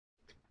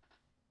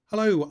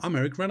Hello, I'm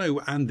Eric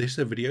Renault and this is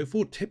a video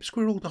for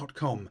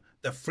tipsquirrel.com,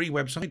 the free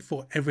website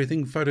for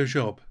everything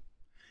Photoshop.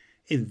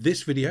 In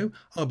this video,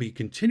 I'll be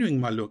continuing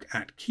my look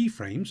at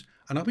keyframes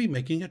and I'll be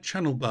making a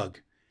channel bug.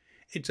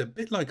 It's a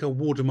bit like a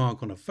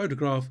watermark on a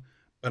photograph,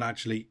 but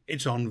actually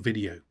it's on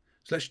video.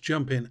 So let's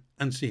jump in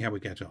and see how we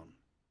get on.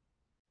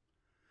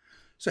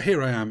 So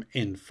here I am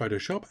in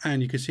Photoshop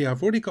and you can see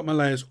I've already got my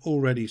layers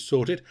already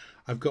sorted.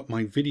 I've got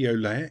my video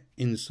layer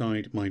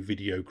inside my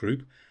video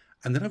group.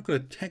 And then I've got a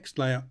text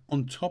layer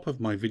on top of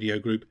my video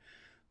group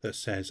that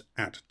says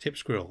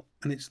 @tipsquirrel,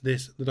 and it's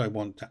this that I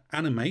want to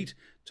animate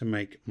to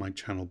make my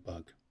channel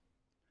bug.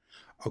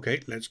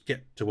 Okay, let's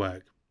get to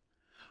work.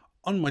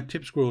 On my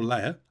tipsquirrel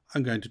layer,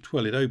 I'm going to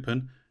twirl it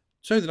open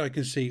so that I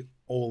can see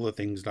all the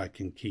things that I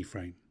can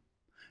keyframe.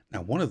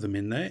 Now, one of them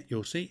in there,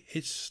 you'll see,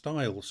 is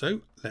style.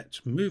 So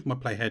let's move my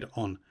playhead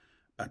on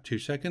about 2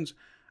 seconds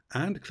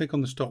and click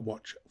on the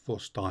stopwatch for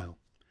style.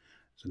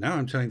 So now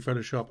I'm telling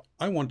Photoshop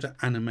I want to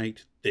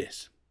animate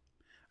this.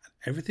 And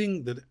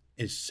everything that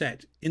is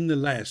set in the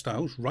layer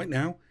styles right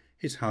now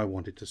is how I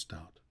want it to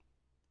start.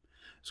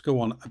 Let's go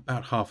on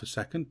about half a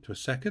second to a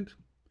second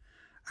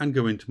and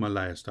go into my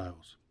layer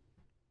styles.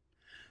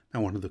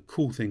 Now, one of the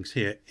cool things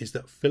here is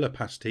that fill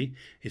opacity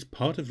is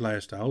part of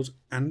layer styles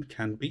and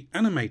can be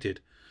animated.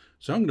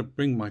 So I'm going to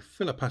bring my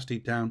fill opacity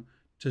down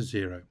to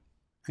 0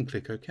 and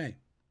click OK.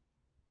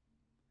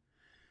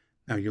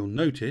 Now you'll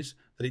notice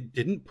that it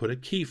didn't put a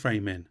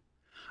keyframe in.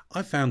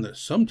 I found that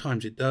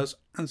sometimes it does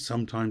and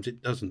sometimes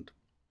it doesn't.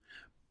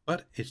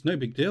 But it's no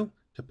big deal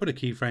to put a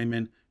keyframe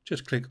in.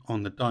 Just click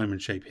on the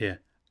diamond shape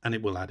here and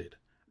it will add it.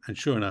 And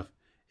sure enough,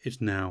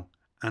 it's now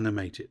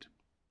animated.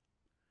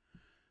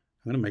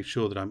 I'm going to make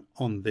sure that I'm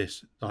on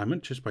this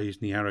diamond just by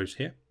using the arrows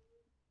here.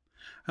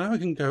 And now I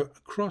can go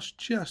across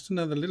just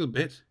another little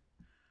bit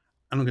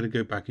and I'm going to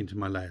go back into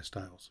my layer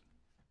styles.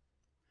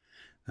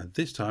 Now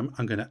this time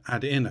I'm going to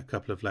add in a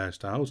couple of layer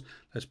styles.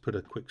 Let's put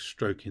a quick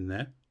stroke in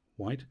there,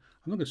 white.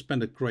 I'm not going to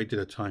spend a great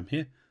deal of time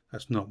here.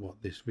 That's not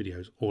what this video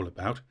is all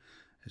about.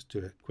 Let's do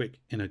a quick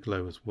inner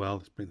glow as well.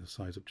 Let's bring the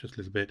size up just a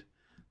little bit.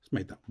 Let's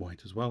make that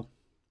white as well.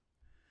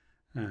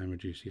 And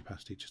reduce the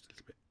opacity just a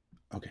little bit.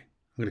 Okay,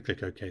 I'm going to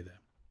click OK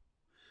there.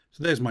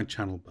 So there's my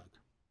channel bug.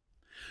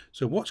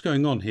 So what's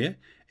going on here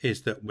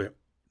is that we're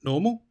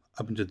normal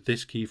up into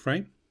this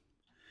keyframe.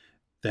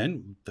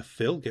 Then the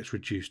fill gets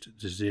reduced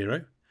to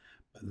 0.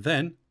 But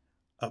then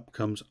up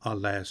comes our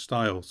layer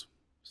styles.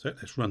 So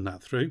let's run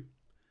that through.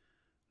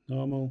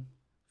 Normal,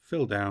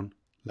 fill down,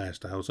 layer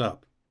styles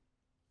up.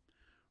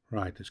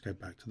 Right, let's go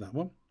back to that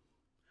one.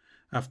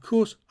 Of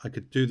course, I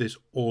could do this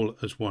all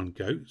as one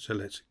go. So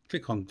let's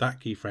click on that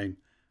keyframe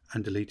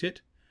and delete it.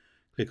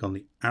 Click on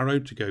the arrow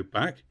to go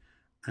back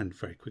and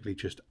very quickly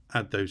just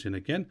add those in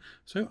again.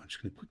 So I'm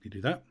just going to quickly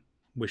do that.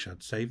 Wish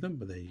I'd saved them,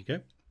 but there you go.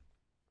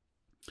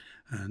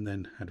 And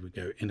then how do we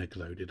go? Inner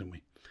glow, didn't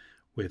we?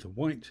 With a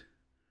white.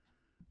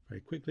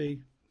 Very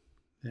quickly.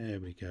 There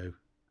we go.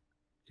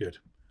 Good.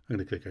 I'm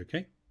going to click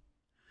OK.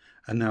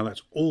 And now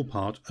that's all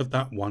part of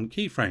that one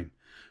keyframe.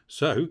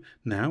 So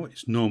now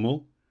it's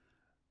normal.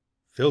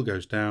 Fill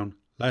goes down.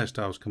 Layer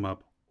styles come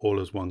up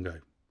all as one go.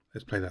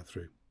 Let's play that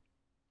through.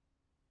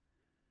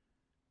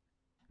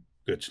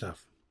 Good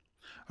stuff.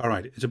 All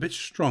right. It's a bit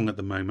strong at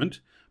the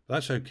moment, but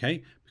that's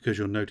okay because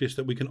you'll notice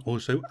that we can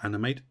also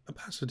animate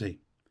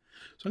opacity.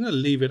 So I'm going to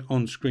leave it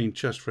on screen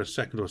just for a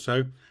second or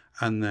so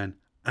and then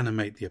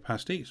animate the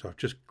opacity. So I've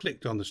just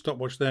clicked on the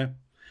stopwatch there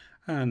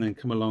and then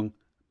come along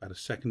about a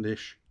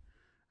second-ish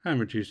and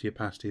reduce the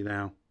opacity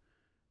now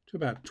to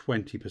about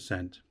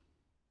 20%.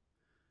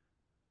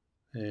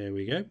 There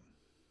we go.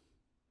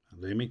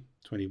 That'll do me,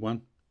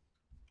 21.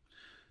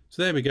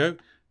 So there we go.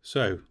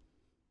 So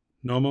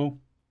normal,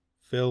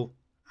 fill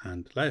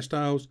and layer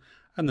styles,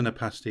 and then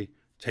opacity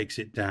takes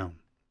it down.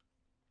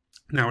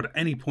 Now at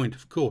any point,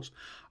 of course,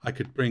 I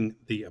could bring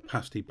the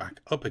opacity back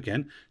up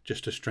again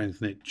just to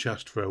strengthen it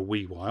just for a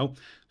wee while.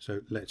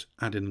 So let's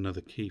add in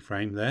another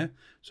keyframe there.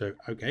 So,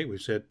 okay,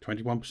 we've said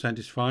 21%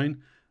 is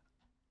fine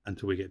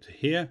until we get to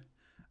here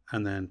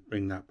and then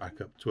bring that back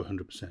up to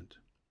 100%.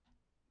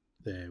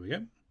 There we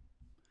go.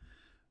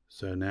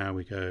 So now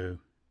we go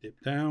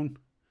dip down,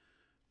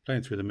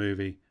 playing through the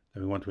movie.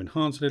 Then we want to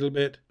enhance a little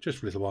bit, just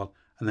for a little while,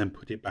 and then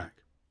put it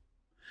back.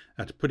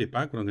 Now to put it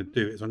back, what I'm going to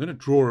do is I'm going to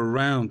draw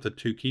around the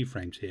two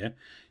keyframes here.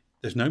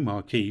 There's no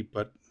marquee,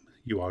 but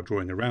you are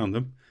drawing around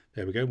them.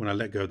 There we go. When I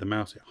let go of the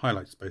mouse, it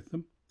highlights both of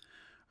them.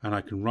 And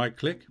I can right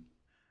click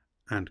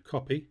and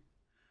copy,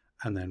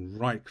 and then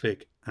right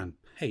click and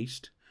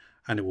paste,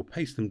 and it will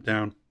paste them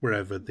down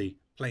wherever the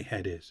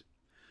playhead is.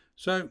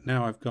 So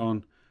now I've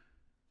gone,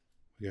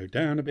 we go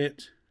down a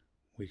bit,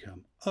 we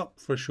come up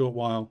for a short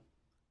while,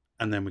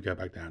 and then we go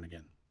back down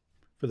again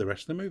for the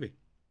rest of the movie.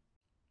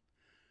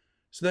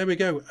 So there we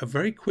go, a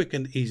very quick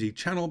and easy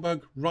channel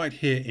bug right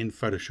here in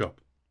Photoshop.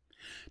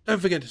 Don't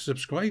forget to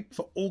subscribe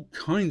for all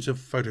kinds of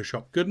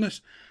Photoshop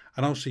goodness,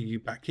 and I'll see you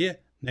back here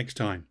next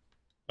time.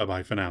 Bye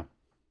bye for now.